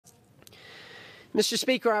Mr.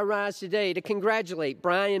 Speaker, I rise today to congratulate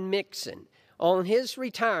Brian Mixon on his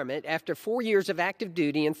retirement after 4 years of active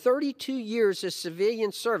duty and 32 years of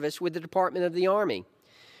civilian service with the Department of the Army.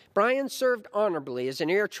 Brian served honorably as an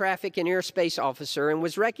air traffic and airspace officer and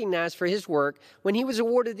was recognized for his work when he was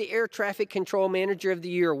awarded the Air Traffic Control Manager of the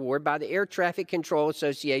Year award by the Air Traffic Control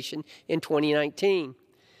Association in 2019.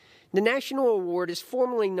 The national award is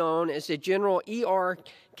formally known as the General E.R.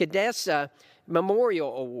 Cadesa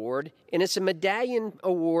Memorial Award, and it's a medallion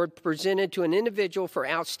award presented to an individual for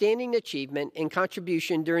outstanding achievement and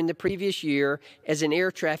contribution during the previous year as an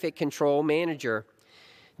air traffic control manager.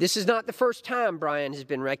 This is not the first time Brian has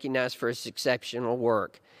been recognized for his exceptional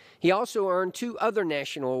work. He also earned 2 other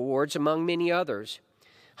national awards, among many others.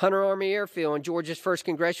 Hunter Army Airfield in Georgia's 1st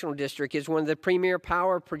Congressional District is one of the premier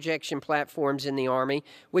power projection platforms in the Army,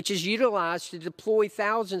 which is utilized to deploy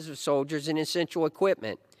thousands of soldiers and essential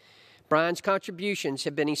equipment. Brian's contributions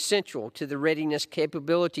have been essential to the readiness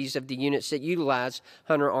capabilities of the units that utilize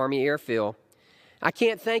Hunter Army Airfield. I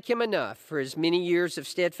can't thank him enough for his many years of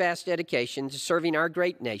steadfast dedication to serving our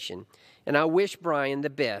great nation, and I wish Brian the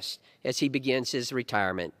best as he begins his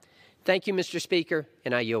retirement. Thank you, Mr. Speaker,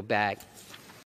 and I yield back.